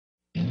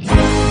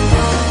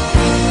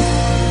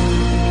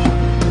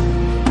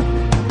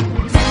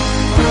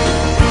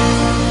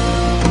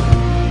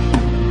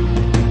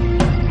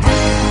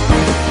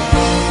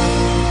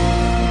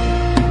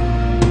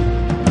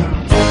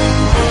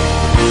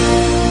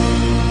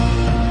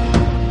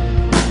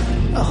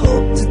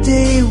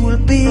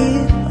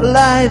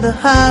by the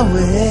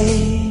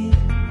highway.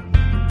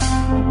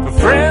 For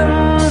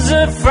friends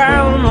are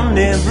found on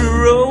every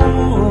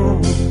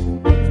road.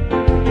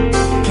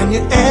 Can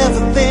you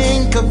ever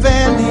think of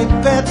any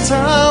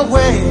better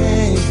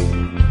way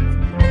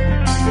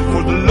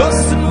for the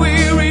lost and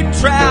weary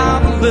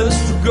travelers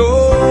to go?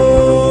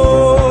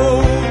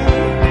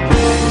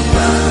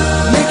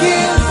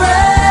 Making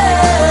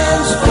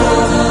friends for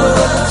the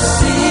world to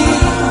see.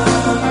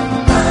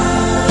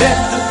 Let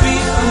the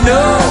people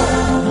know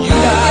you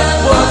got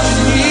what you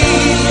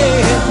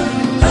need.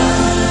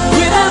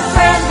 With a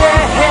friend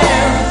at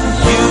hand,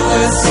 you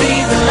will see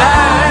the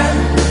light.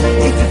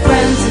 If your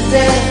friends are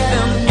dead,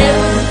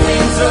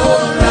 everything's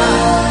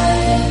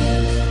alright.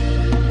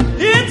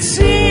 It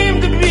seemed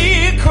to be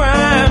a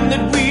crime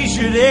that we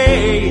should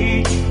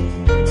age.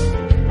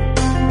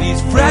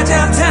 These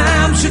fragile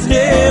times should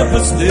never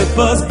slip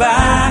us by.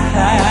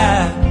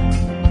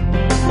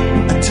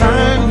 a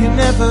time you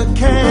never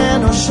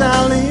can or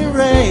shall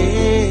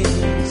erase.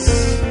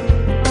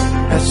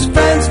 As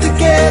friends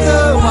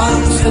together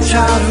once the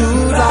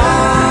childhood